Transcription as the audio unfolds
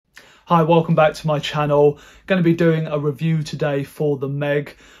Hi, welcome back to my channel. Going to be doing a review today for The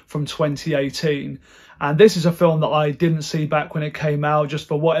Meg from 2018. And this is a film that I didn't see back when it came out, just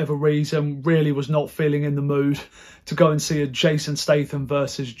for whatever reason, really was not feeling in the mood to go and see a Jason Statham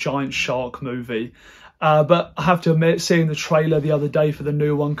versus giant shark movie. But I have to admit, seeing the trailer the other day for the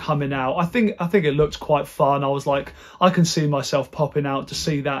new one coming out, I think it looked quite fun. I was like, I can see myself popping out to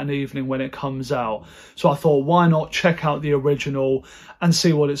see that an evening when it comes out. So I thought, why not check out the original and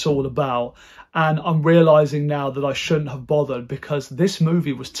see what it's all about? And I'm realising now that I shouldn't have bothered, because this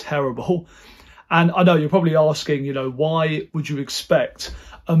movie was terrible. And I know you're probably asking, you know, why would you expect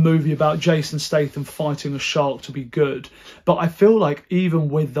a movie about Jason Statham fighting a shark to be good? But I feel like even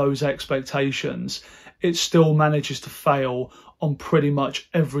with those expectations, it still manages to fail on pretty much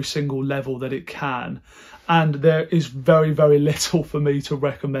every single level that it can. And there is very, very little for me to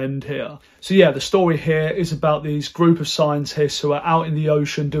recommend here. So yeah, the story here is about these group of scientists who are out in the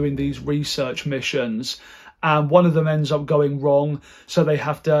ocean doing these research missions. And one of them ends up going wrong, so they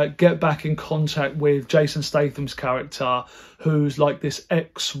have to get back in contact with Jason Statham's character, who's like this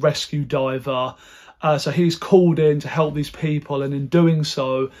ex-rescue diver. So he's called in to help these people, and in doing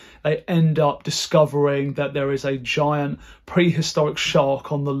so, they end up discovering that there is a giant prehistoric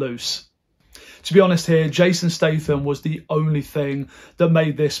shark on the loose. To be honest here, Jason Statham was the only thing that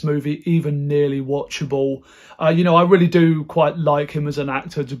made this movie even nearly watchable. You know, I really do quite like him as an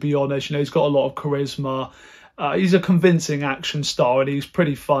actor, to be honest. You know, he's got a lot of charisma. He's a convincing action star and he's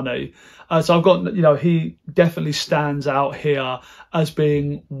pretty funny. So I've got, you know, he definitely stands out here as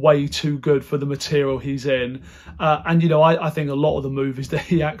being way too good for the material he's in. And, you know, I think a lot of the movies that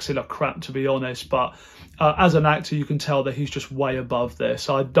he acts in are crap, to be honest. But as an actor, you can tell that he's just way above this.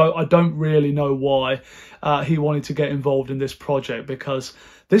 I don't really know why he wanted to get involved in this project, because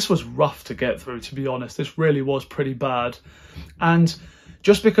this was rough to get through, to be honest. This really was pretty bad. And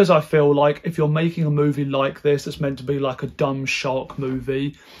just because I feel like if you're making a movie like this that's meant to be like a dumb shark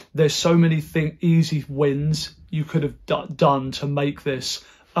movie, there's so many easy wins you could have done to make this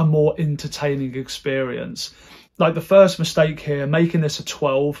a more entertaining experience. Like the first mistake here, making this a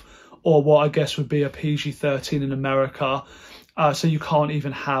 12, or what I guess would be a PG-13 in America. So you can't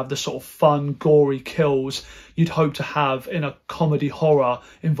even have the sort of fun, gory kills you'd hope to have in a comedy horror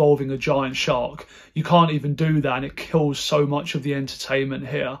involving a giant shark. You can't even do that, and it kills so much of the entertainment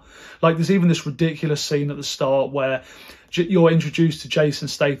here. Like there's even this ridiculous scene at the start where you're introduced to Jason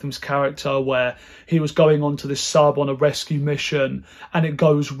Statham's character, where he was going onto this sub on a rescue mission and it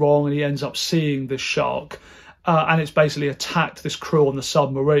goes wrong and he ends up seeing this shark. And it's basically attacked this crew on the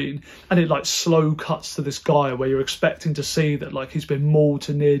submarine, and it like slow cuts to this guy where you're expecting to see that like he's been mauled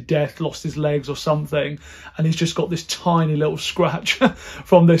to near death, lost his legs or something, and he's just got this tiny little scratch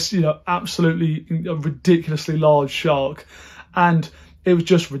from this, you know, absolutely ridiculously large shark. And it was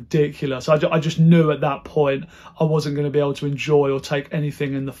just ridiculous. I just knew at that point I wasn't going to be able to enjoy or take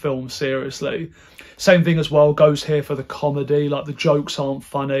anything in the film seriously. Same thing as well goes here for the comedy. Like the jokes aren't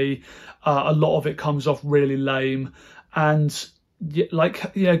funny. A lot of it comes off really lame. And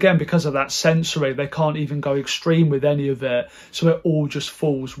like, yeah, again, because of that censoring, they can't even go extreme with any of it. So it all just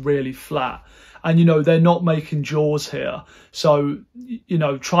falls really flat. And, you know, they're not making Jaws here. So, you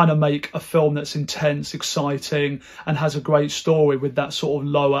know, trying to make a film that's intense, exciting, and has a great story with that sort of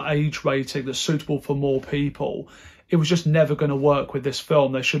lower age rating that's suitable for more people, it was just never going to work with this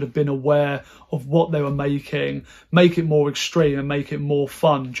film. They should have been aware of what they were making, make it more extreme and make it more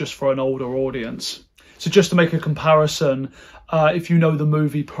fun just for an older audience. So just to make a comparison, if you know the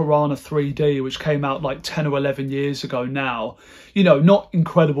movie Piranha 3D, which came out like 10 or 11 years ago now, you know, not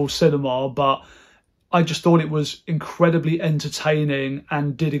incredible cinema, but I just thought it was incredibly entertaining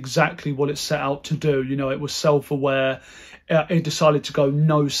and did exactly what it set out to do. You know, it was self-aware. It decided to go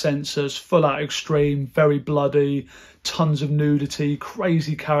no censors, full out extreme, very bloody, tons of nudity,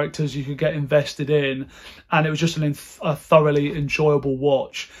 crazy characters you could get invested in. And it was just a thoroughly enjoyable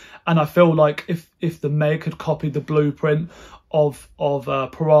watch. And I feel like if The Meg had copied the blueprint of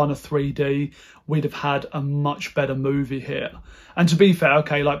Piranha 3D, we'd have had a much better movie here. And to be fair,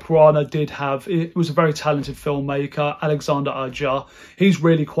 okay, like Piranha it was a very talented filmmaker, Alexander Aja. He's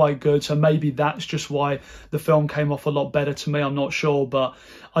really quite good, so maybe that's just why the film came off a lot better to me. I'm not sure, but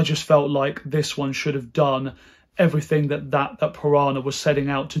I just felt like this one should have done everything that Piranha was setting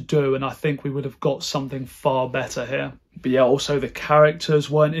out to do, and I think we would have got something far better here. But yeah, also the characters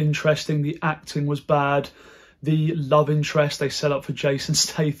weren't interesting, the acting was bad. The love interest they set up for Jason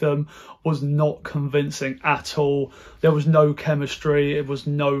Statham was not convincing at all. There was no chemistry, it was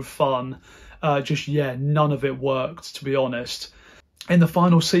no fun. Just, yeah, none of it worked, to be honest. In the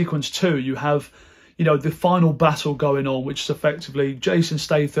final sequence too, you have you know, the final battle going on, which is effectively Jason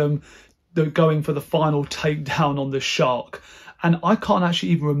Statham going for the final takedown on the shark. And I can't actually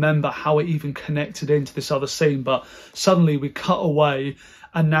even remember how it even connected into this other scene, but suddenly we cut away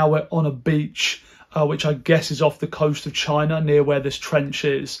and now we're on a beach, which I guess is off the coast of China, near where this trench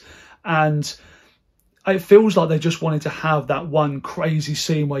is. And it feels like they just wanted to have that one crazy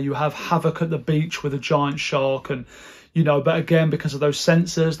scene where you have havoc at the beach with a giant shark, and, you know, but again, because of those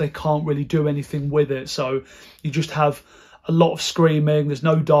sensors, they can't really do anything with it. So you just have a lot of screaming. There's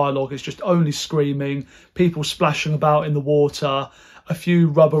no dialogue. It's just only screaming, people splashing about in the water, a few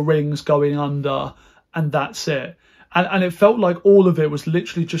rubber rings going under, and that's it. And it felt like all of it was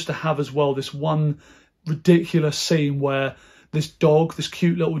literally just to have as well this one ridiculous scene where this dog, this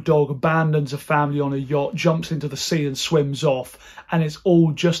cute little dog, abandons a family on a yacht, jumps into the sea and swims off. And it's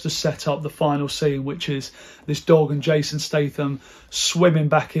all just to set up the final scene, which is this dog and Jason Statham swimming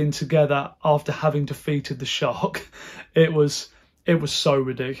back in together after having defeated the shark. It was so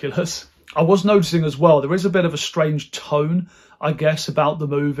ridiculous. I was noticing as well, there is a bit of a strange tone, I guess, about the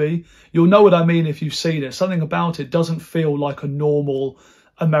movie. You'll know what I mean if you've seen it. Something about it doesn't feel like a normal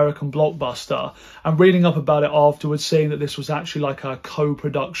American blockbuster. And reading up about it afterwards, seeing that this was actually like a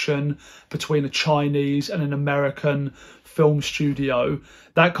co-production between a Chinese and an American film studio,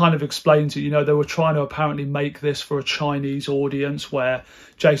 that kind of explains it. You know, they were trying to apparently make this for a Chinese audience where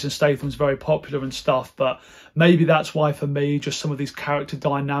Jason Statham's very popular and stuff, but maybe that's why for me, just some of these character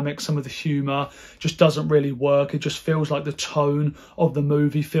dynamics, some of the humour just doesn't really work. It just feels like the tone of the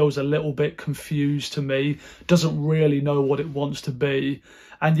movie feels a little bit confused to me, doesn't really know what it wants to be.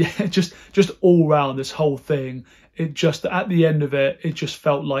 And yeah, just all round this whole thing, it just, at the end of it, it just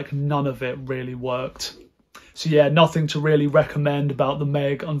felt like none of it really worked. So yeah, nothing to really recommend about the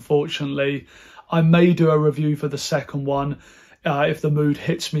Meg, unfortunately. I may do a review for the second one if the mood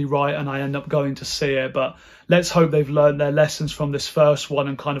hits me right and I end up going to see it. But let's hope they've learned their lessons from this first one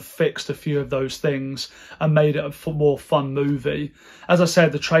and kind of fixed a few of those things and made it a more fun movie. As I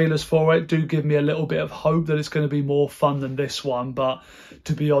said, the trailers for it do give me a little bit of hope that it's going to be more fun than this one. But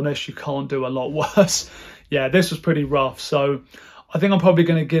to be honest, you can't do a lot worse. Yeah, this was pretty rough. So I think I'm probably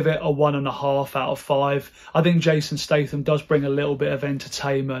going to give it a 1.5 out of 5. I think Jason Statham does bring a little bit of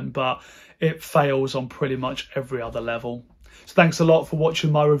entertainment, but it fails on pretty much every other level. So thanks a lot for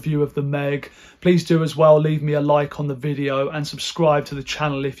watching my review of The Meg. Please do as well leave me a like on the video and subscribe to the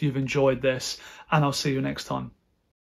channel if you've enjoyed this, and I'll see you next time.